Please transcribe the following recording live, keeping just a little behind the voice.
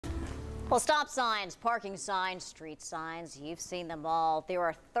Well, stop signs, parking signs, street signs, you've seen them all. There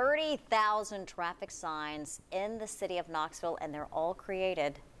are 30,000 traffic signs in the city of Knoxville, and they're all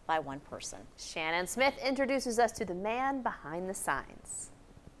created by one person. Shannon Smith introduces us to the man behind the signs.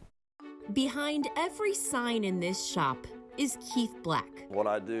 Behind every sign in this shop is Keith Black. What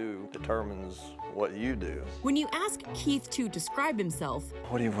I do determines what you do. When you ask Keith to describe himself,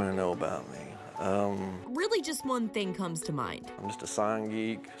 what do you want to know about me? Really just one thing comes to mind. I'm just a sign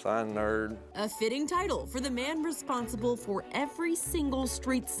geek, sign nerd. A fitting title for the man responsible for every single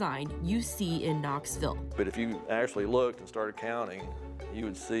street sign you see in Knoxville. But if you actually looked and started counting, you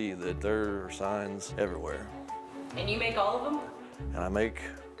would see that there are signs everywhere. And you make all of them? And I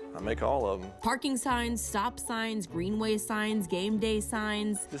make all of them. Parking signs, stop signs, greenway signs, game day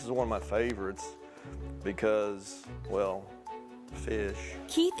signs. This is one of my favorites because, well, fish.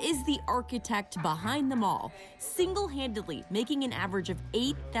 Keith is the architect behind them all, single-handedly making an average of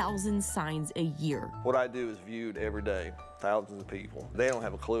 8,000 signs a year. What I do is viewed every day, thousands of people. They don't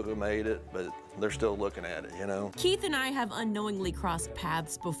have a clue who made it, but they're still looking at it, you know? Keith and I have unknowingly crossed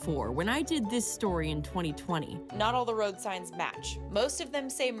paths before when I did this story in 2020. Not all the road signs match. Most of them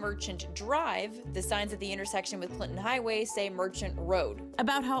say Merchant Drive. The signs at the intersection with Clinton Highway say Merchant Road.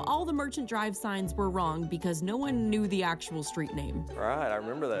 About how all the Merchant Drive signs were wrong because no one knew the actual street name. Right, I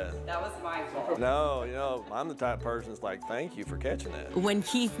remember that. That was my fault. No, you know, I'm the type of person that's like, thank you for catching that. When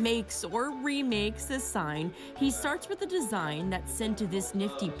Keith makes or remakes a sign, he starts with a design that's sent to this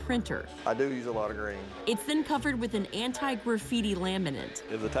nifty printer. I do use a lot of green. It's then covered with an anti-graffiti laminate.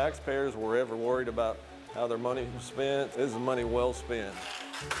 If the taxpayers were ever worried about how their money was spent, this is money well spent.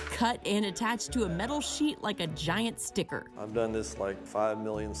 Cut and attached to a metal sheet like a giant sticker. I've done this like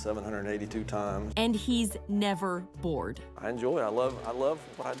 5,782 times. And he's never bored. I enjoy it. I love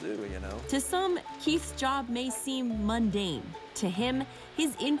what I do, you know. To some, Keith's job may seem mundane. To him,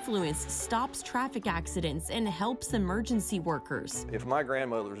 his influence stops traffic accidents and helps emergency workers. If my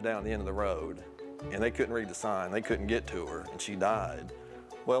grandmother was down the end of the road and they couldn't read the sign, they couldn't get to her, and she died,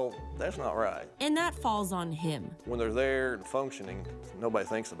 well, that's not right. And that falls on him. When they're there and functioning, nobody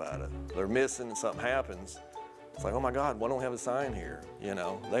thinks about it. They're missing and something happens. It's like, oh my God, why don't we have a sign here? You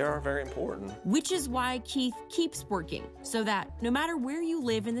know, they are very important. Which is why Keith keeps working, so that no matter where you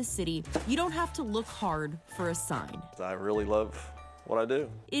live in the city, you don't have to look hard for a sign. I really love what I do.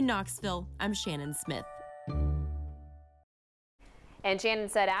 In Knoxville, I'm Shannon Smith. And Shannon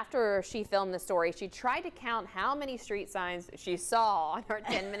said after she filmed the story, she tried to count how many street signs she saw on her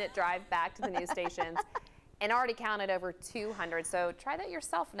 10-minute drive back to the news stations and already counted over 200. So try that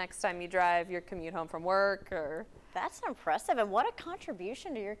yourself next time you drive your commute home from work. Or That's impressive, and what a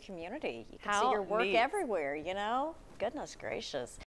contribution to your community. You can see How your work neat. everywhere, you know? Goodness gracious.